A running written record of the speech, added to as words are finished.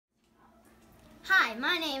Hi,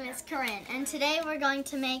 my name is Corinne, and today we're going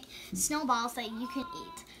to make snowballs that you can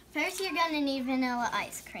eat. First, you're going to need vanilla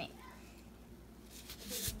ice cream.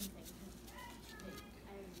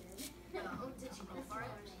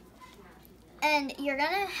 And you're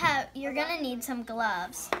gonna need some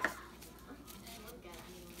gloves.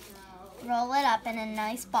 Roll it up in a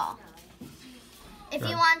nice ball. If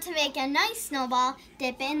you want to make a nice snowball,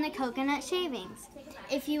 dip it in the coconut shavings.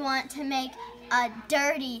 If you want to make a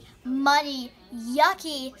dirty, muddy,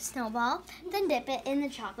 yucky snowball, then dip it in the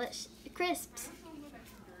chocolate crisps.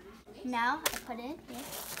 Now I put it here.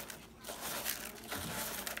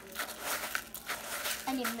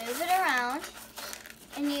 And you move it around.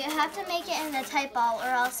 And you have to make it in the tight ball or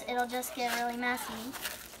else it'll just get really messy.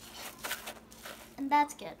 And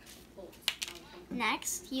that's good.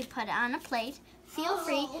 Next, you put it on a plate. Feel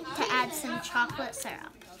free to add some chocolate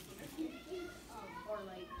syrup.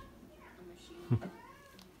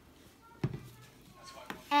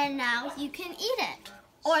 And now you can eat it.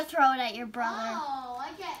 Or throw it at your brother. Oh,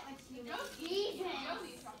 I get what you mean.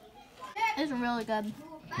 It's really good.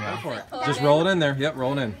 Yeah, go for it. Just roll it in there. Yep,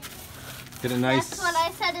 roll it in. Get it nice. That's what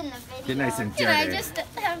I said in the video. Get nice and dirty. Can I just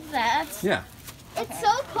have that? Yeah. It's so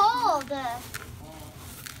cold.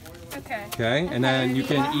 Okay. Okay, and then you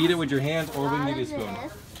can eat it with your hands or we can give you a spoon.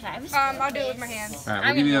 I'll do it with my hands. All right,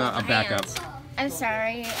 we'll give you a backup. I'm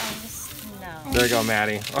sorry. I'm just no. There you go,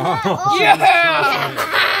 Maddie. Oh.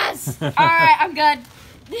 Yes! All right, I'm good.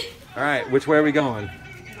 All right, which way are we going?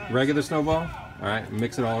 Regular snowball? All right,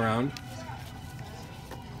 mix it all around.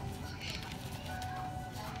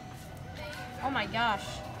 Oh my gosh.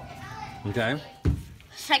 Okay.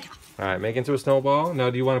 All right, make it into a snowball. Now,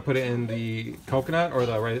 do you want to put it in the coconut or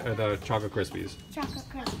the chocolate Krispies? Chocolate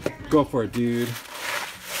crisp. Go for it, dude.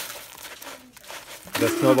 That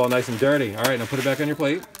snowball nice and dirty. All right, now put it back on your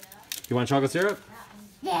plate. You want chocolate syrup?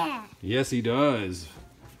 Yeah. Yes, he does.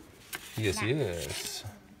 Yes, yes.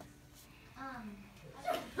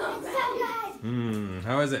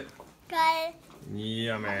 How is it? Good.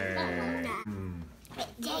 Yummy. It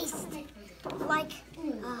tastes like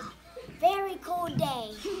a very cold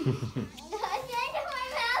day.